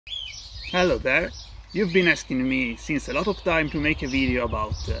Hello there! You've been asking me since a lot of time to make a video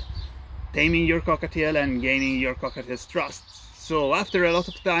about taming your cockatiel and gaining your cockatiel's trust. So after a lot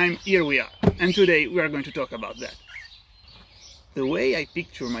of time, here we are, and today we are going to talk about that. The way I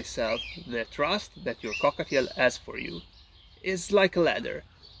picture myself, the trust that your cockatiel has for you is like a ladder.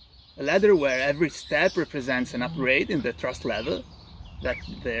 A ladder where every step represents an upgrade in the trust level that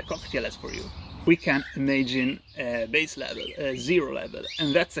the cockatiel has for you. We can imagine a base level, a zero level,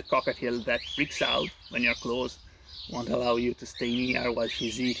 and that's a cockatiel that freaks out when you're close, won't allow you to stay near while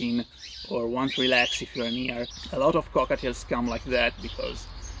she's eating, or won't relax if you're near. A lot of cockatiels come like that because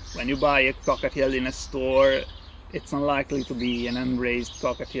when you buy a cockatiel in a store, it's unlikely to be an unraised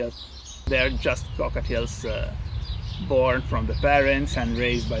cockatiel. They're just cockatiels born from the parents and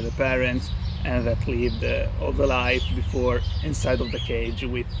raised by the parents, and that lived all the life before inside of the cage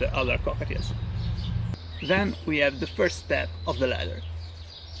with the other cockatiels. Then we have the first step of the ladder,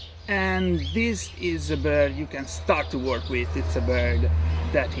 and this is a bird you can start to work with. It's a bird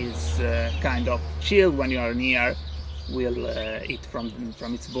that is kind of chill when you are near, will eat from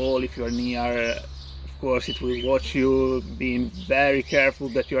its bowl if you are near. Of course it will watch you, being very careful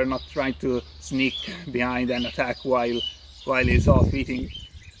that you are not trying to sneak behind and attack while it's off eating,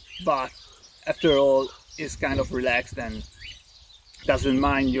 but after all is kind of relaxed and doesn't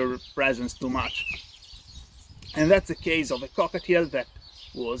mind your presence too much. And that's the case of a cockatiel that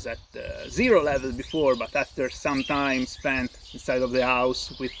was at zero level before, but after some time spent inside of the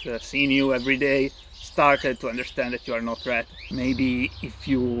house with seeing you every day, started to understand that you are no threat. Maybe if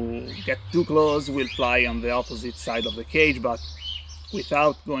you get too close will fly on the opposite side of the cage, but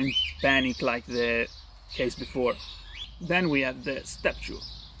without going panic like the case before. Then we have the step 2.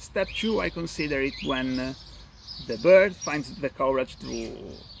 Step 2, I consider it when the bird finds the courage to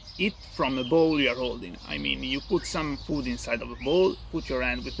eat from a bowl you are holding. I mean, you put some food inside of a bowl, put your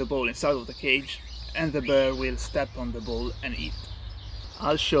hand with the bowl inside of the cage, and the bird will step on the bowl and eat.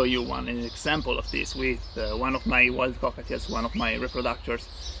 I'll show you an example of this with one of my wild cockatiels. One of my reproductors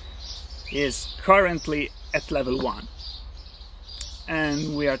is currently at level 1,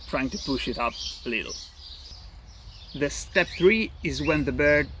 and we are trying to push it up a little. The step 3 is when the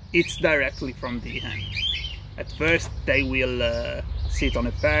bird eats directly from the hand. At first they will sit on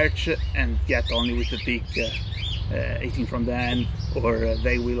a perch and get only with the beak eating from the hand, or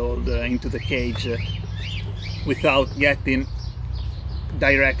they will hold into the cage without getting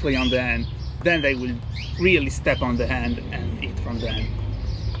directly on the hand. Then they will really step on the hand and eat from the hand.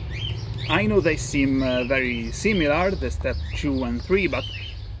 I know they seem very similar, the step 2 and 3, but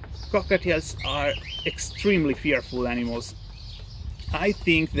cockatiels are extremely fearful animals. I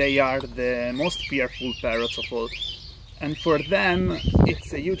think they are the most fearful parrots of all, and for them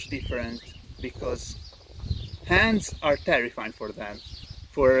it's a huge difference because hands are terrifying for them.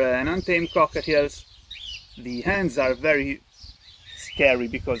 For an untamed cockatiels, the hands are very scary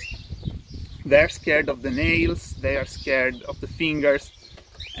because they're scared of the nails, they are scared of the fingers,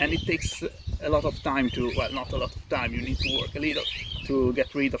 and it takes a lot of time to, well, not a lot of time, you need to work a little to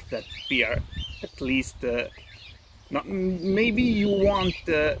get rid of that fear. At least maybe you won't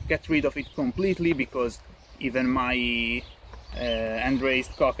get rid of it completely, because even my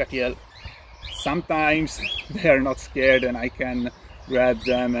hand-raised cockatiel, sometimes they are not scared and I can grab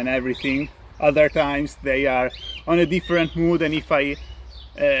them and everything. Other times they are on a different mood, and if I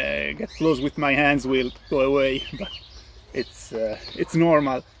get close with my hands will go away, but it's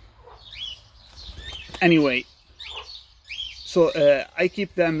normal. Anyway, so I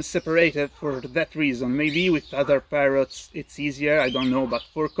keep them separated for that reason. Maybe with other parrots it's easier, I don't know, but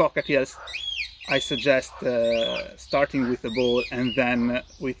for cockatiels I suggest starting with the bowl and then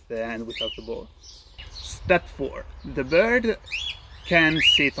with the hand without the bowl. Step 4. The bird can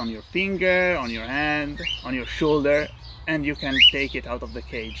sit on your finger, on your hand, on your shoulder, and you can take it out of the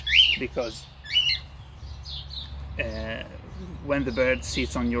cage, because when the bird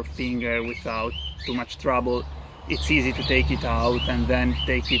sits on your finger without too much trouble, it's easy to take it out and then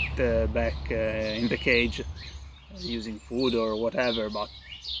take it back in the cage using food or whatever, but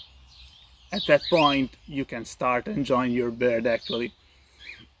at that point you can start enjoying your bird actually.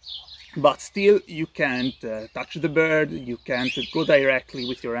 But still you can't touch the bird, you can't go directly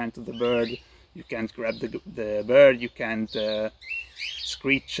with your hand to the bird, you can't grab the bird, you can't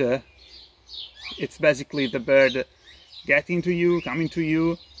screech. It's basically the bird getting to you, coming to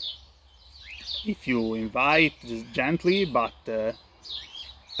you. If you invite, just gently, but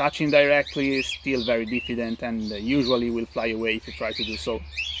touching directly is still very diffident and usually will fly away if you try to do so.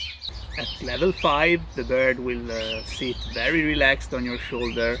 At level 5 the bird will sit very relaxed on your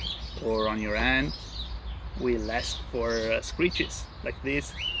shoulder or on your hand, will ask for screeches like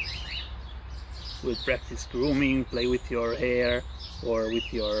this, will practice grooming, play with your hair or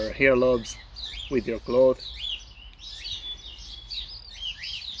with your hair lobes, with your clothes.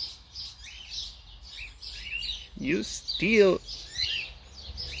 You still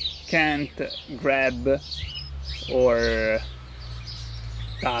can't grab or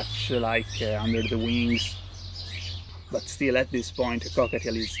touch like under the wings, but still at this point a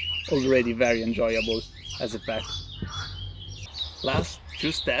cockatiel is already very enjoyable as a pet. Last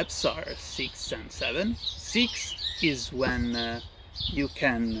two steps are 6 and 7. 6 is when you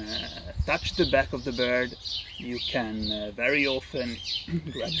can touch the back of the bird, you can very often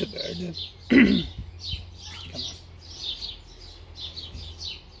grab the bird. Come on.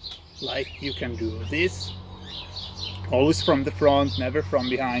 Like you can do this, always from the front, never from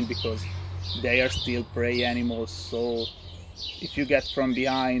behind, because they are still prey animals, so if you get from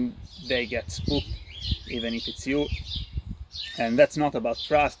behind they get spooked, even if it's you. And that's not about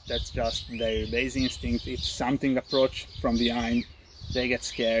trust, that's just their base instinct. If something approaches from behind, they get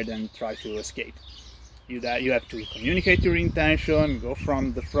scared and try to escape. You have to communicate your intention, go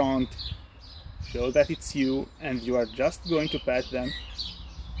from the front, show that it's you, and you are just going to pet them,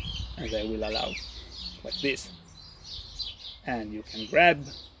 and they will allow, like this. And you can grab,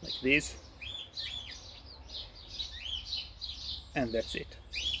 like this, and that's it.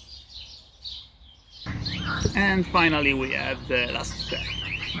 And finally we have the last step,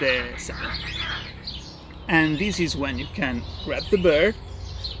 the 7. And this is when you can grab the bird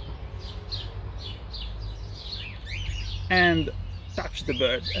and touch the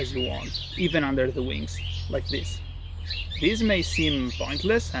bird as you want, even under the wings, like this. This may seem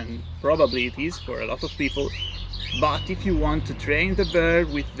pointless, and probably it is for a lot of people, but if you want to train the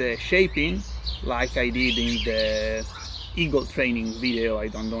bird with the shaping, like I did in the eagle training video, I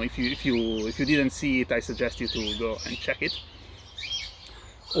don't know if you didn't see it, I suggest you to go and check it.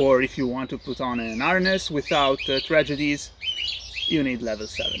 Or if you want to put on an harness without tragedies, you need level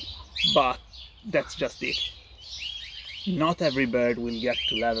 7. But that's just it. Not every bird will get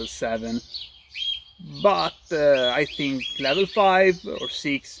to level 7, but I think level 5 or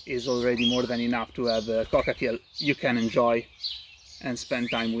 6 is already more than enough to have a cockatiel you can enjoy and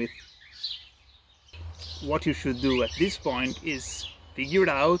spend time with. What you should do at this point is figure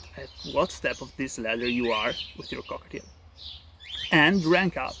out at what step of this ladder you are with your cockatiel and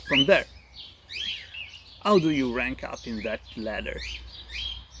rank up from there. How do you rank up in that ladder?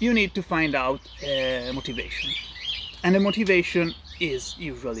 You need to find out motivation, and the motivation is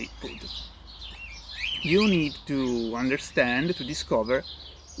usually food. You need to understand, to discover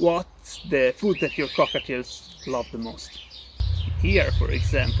what's the food that your cockatiels love the most. Here, for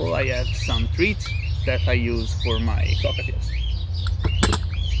example, I have some treats that I use for my cockatiels.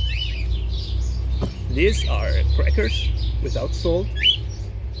 These are crackers without salt,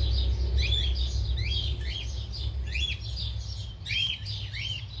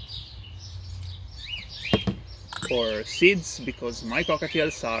 or seeds, because my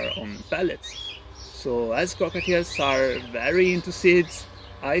cockatiels are on pellets. So as cockatiels are very into seeds,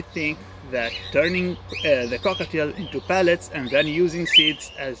 I think that turning the cockatiel into pellets and then using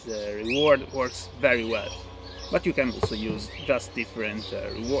seeds as a reward works very well. But you can also use just different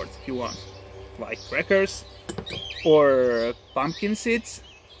rewards if you want, like crackers or pumpkin seeds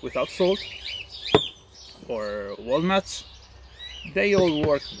without salt or walnuts. They all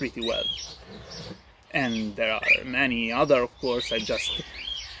work pretty well. And there are many other, of course. I just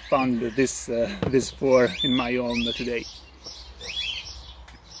found this 4 in my home today.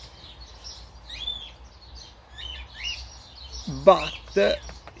 But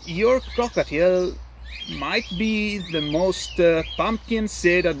your cockatiel might be the most pumpkin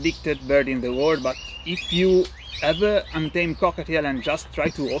seed addicted bird in the world, but if you have an untamed cockatiel and just try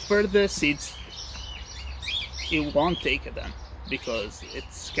to offer the seeds, it won't take them because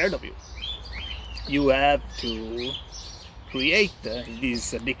it's scared of you. You have to create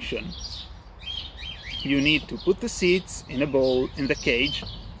this addiction. You need to put the seeds in a bowl in the cage,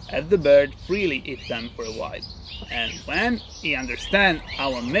 have the bird freely eat them for a while. And when he understands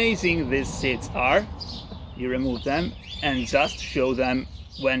how amazing these seeds are, you remove them and just show them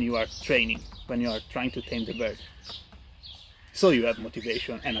when you are training, when you are trying to tame the bird. So you have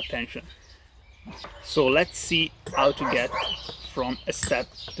motivation and attention. So let's see how to get from a step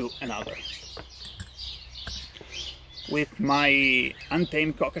to another. With my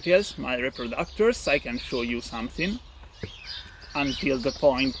untamed cockatiels, my reproductors, I can show you something until the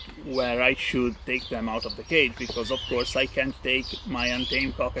point where I should take them out of the cage, because of course I can't take my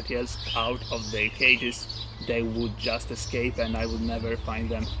untamed cockatiels out of their cages. They would just escape and I would never find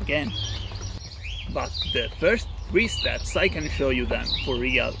them again. But the first 3 steps I can show you them for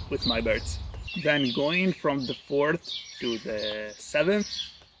real with my birds. Then going from the 4th to the 7th,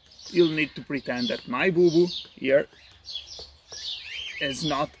 you'll need to pretend that my boo-boo here is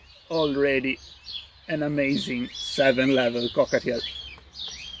not already an amazing 7-level cockatiel,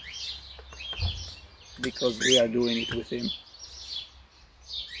 because we are doing it with him.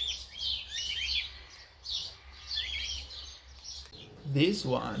 This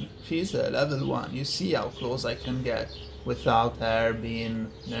one, she's a level 1. You see how close I can get without her being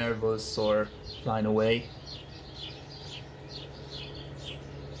nervous or flying away.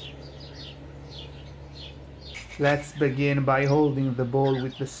 Let's begin by holding the bowl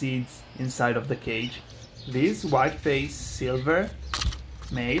with the seeds inside of the cage. This white-faced silver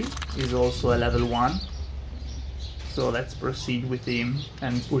male is also a level 1. So let's proceed with him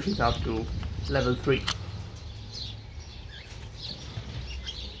and push it up to level 3.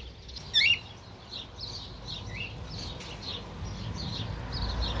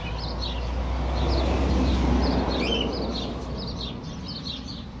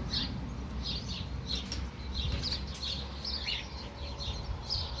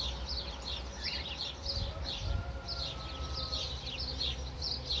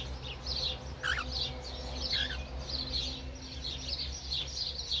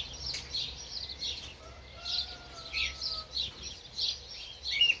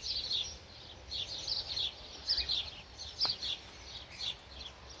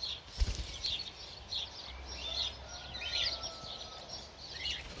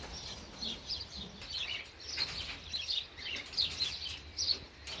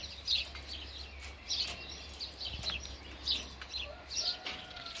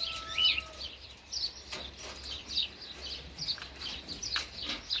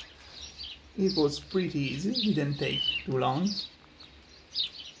 It was pretty easy, it didn't take too long,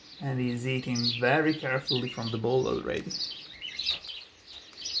 and he's eating very carefully from the bowl already.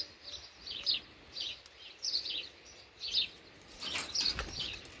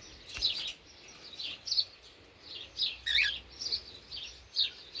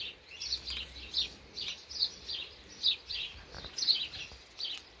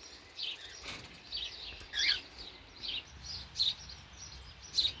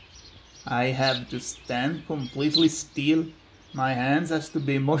 I have to stand completely still. My hands has to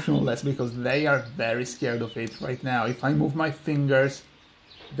be motionless because they are very scared of it right now. If I move my fingers,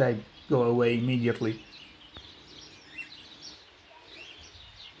 they go away immediately.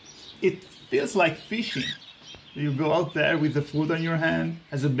 It feels like fishing. You go out there with the food on your hand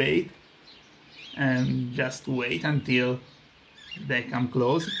as a bait and just wait until they come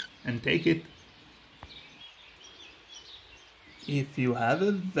close and take it. If you have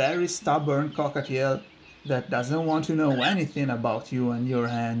a very stubborn cockatiel that doesn't want to know anything about you and your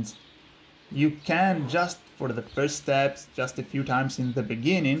hands, you can just for the first steps, just a few times in the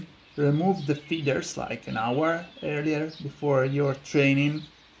beginning, remove the feeders like an hour earlier before your training,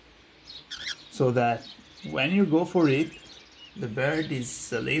 so that when you go for it, the bird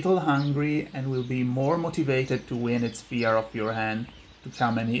is a little hungry and will be more motivated to win its fear of your hand to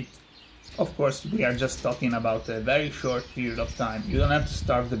come and eat. Of course, we are just talking about a very short period of time. You don't have to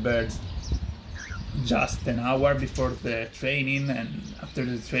starve the birds just an hour before the training, and after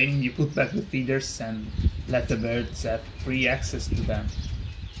the training you put back the feeders and let the birds have free access to them.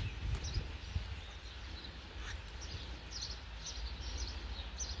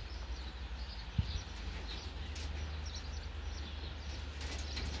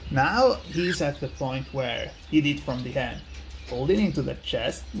 Now he's at the point where he'd eat from the hand, holding into the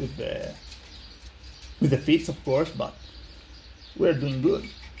chest with the feet, of course, but we're doing good.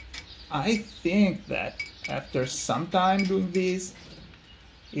 I think that after some time doing this,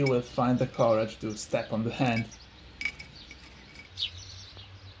 he will find the courage to step on the hand.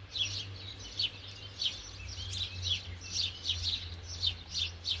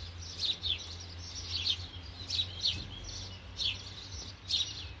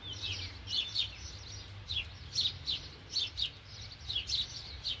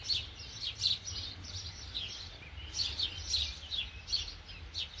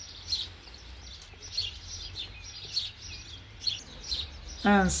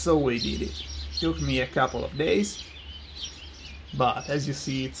 And so we did it. Took me a couple of days, but as you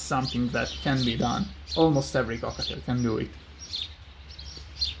see, it's something that can be done. Almost every cockatiel can do it.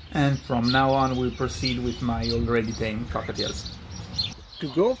 And from now on we'll proceed with my already tamed cockatiels. To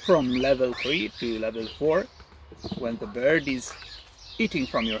go from level 3 to level 4, when the bird is eating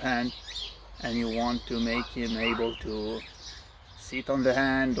from your hand and you want to make him able to sit on the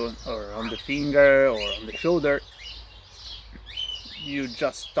hand or on the finger or on the shoulder, you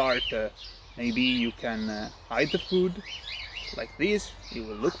just start, maybe you can hide the food like this. He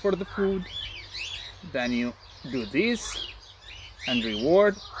will look for the food Then you do this and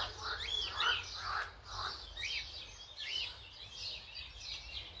reward.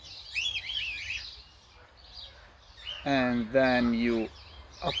 And then you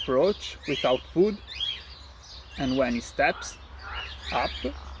approach without food, and when he steps up,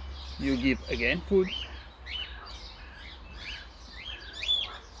 you give again food.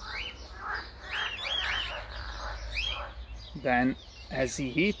 Then as he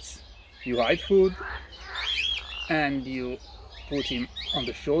eats, you hide food and you put him on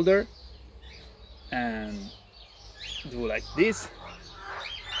the shoulder and do like this.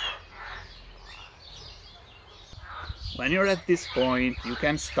 When you're at this point, you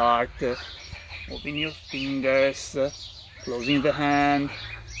can start moving your fingers, closing the hand,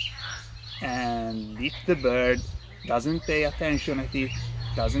 and if the bird doesn't pay attention at it,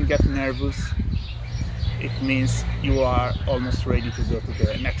 doesn't get nervous, it means you are almost ready to go to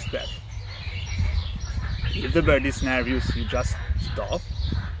the next step. If the bird is nervous, you just stop,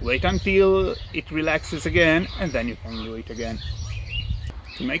 wait until it relaxes again, and then you can do it again.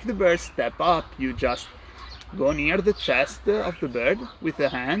 To make the bird step up, you just go near the chest of the bird with the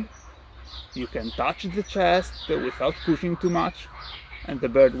hand. You can touch the chest without pushing too much, and the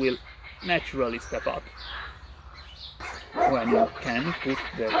bird will naturally step up. When you can put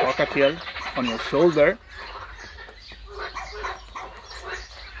the cockatiel on your shoulder,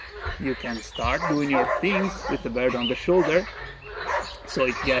 you can start doing your things with the bird on the shoulder, so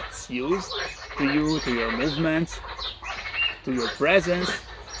it gets used to you, to your movements, to your presence,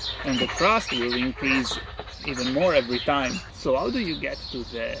 and the trust will increase even more every time. So how do you get to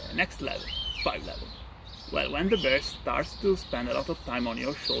the next level, 5 level? Well, when the bird starts to spend a lot of time on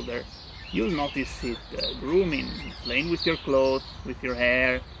your shoulder, you'll notice it grooming, playing with your clothes, with your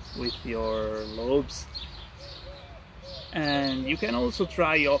hair, with your lobes. And you can also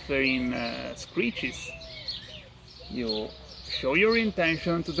try offering screeches. You show your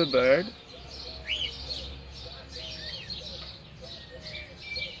intention to the bird,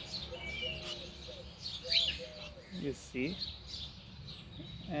 you see,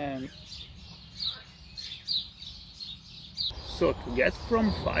 and so to get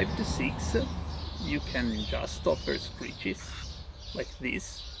from 5 to 6, you can just offer screeches like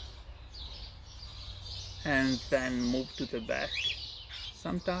this, and then move to the back.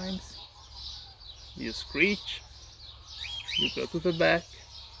 Sometimes you screech, you go to the back,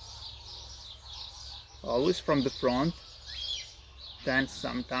 always from the front. Then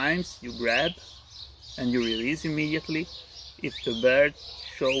sometimes you grab and you release immediately. If the bird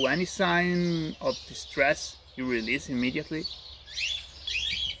shows any sign of distress, you release immediately.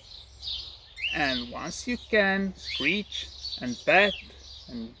 And once you can screech and pet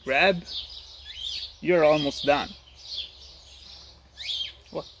and grab, you're almost done.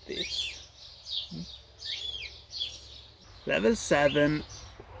 What this? Level 7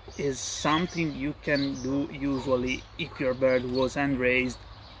 is something you can do usually if your bird was hand raised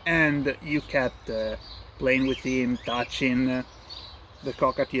and you kept playing with him, touching the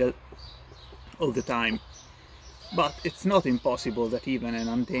cockatiel all the time. But it's not impossible that even an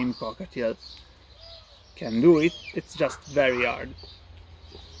untamed cockatiel can do it, it's just very hard.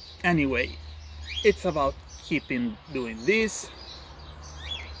 Anyway, it's about keeping doing this.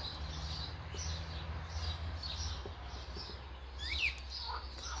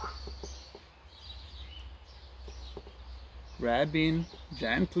 Grabbing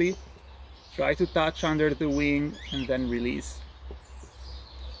gently, try to touch under the wing and then release.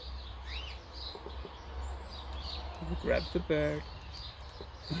 Grab the bird.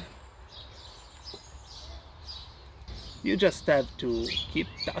 You just have to keep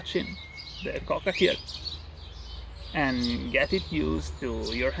touching the cockatiel and get it used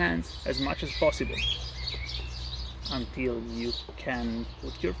to your hands as much as possible until you can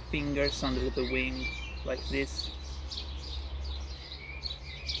put your fingers under the wing like this.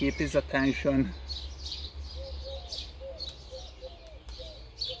 Keep his attention.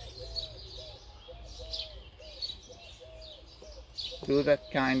 Do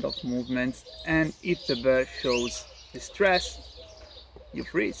that kind of movements, and if the bird shows distress, you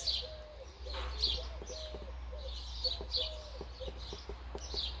freeze.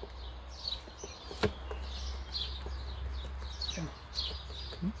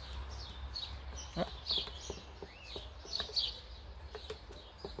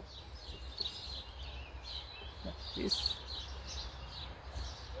 This.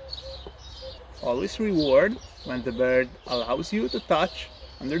 Always reward when the bird allows you to touch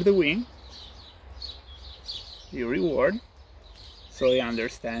under the wing. You reward, so he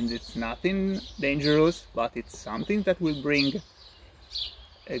understands it's nothing dangerous, but it's something that will bring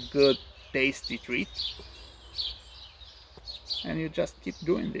a good tasty treat. And you just keep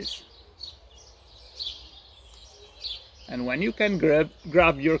doing this. And when you can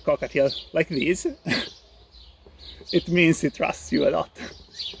grab your cockatiel like this, it means it trusts you a lot.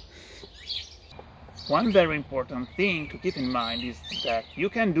 One very important thing to keep in mind is that you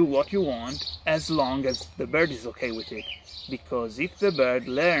can do what you want as long as the bird is okay with it. Because if the bird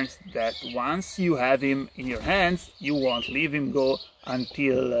learns that once you have him in your hands, you won't leave him go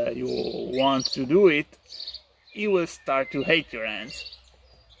until you want to do it, he will start to hate your hands.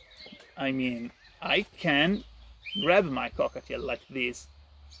 I mean, I can grab my cockatiel like this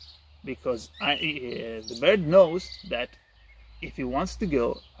because the bird knows that if he wants to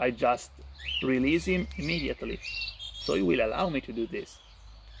go, I just release him immediately. So he will allow me to do this,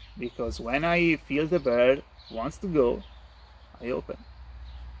 because when I feel the bird wants to go, I open.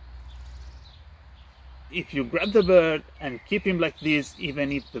 If you grab the bird and keep him like this,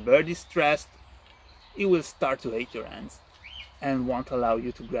 even if the bird is stressed, he will start to hate your hands and won't allow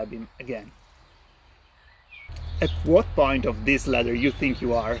you to grab him again. At what point of this ladder you think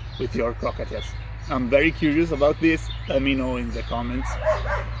you are with your cockatiels? I'm very curious about this. Let me know in the comments.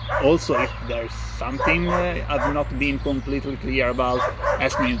 Also, if there's something I've not been completely clear about,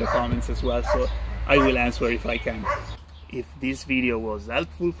 ask me in the comments as well, so I will answer if I can. If this video was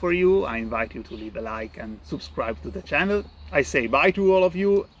helpful for you, I invite you to leave a like and subscribe to the channel. I say bye to all of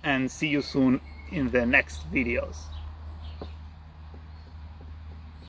you and see you soon in the next videos.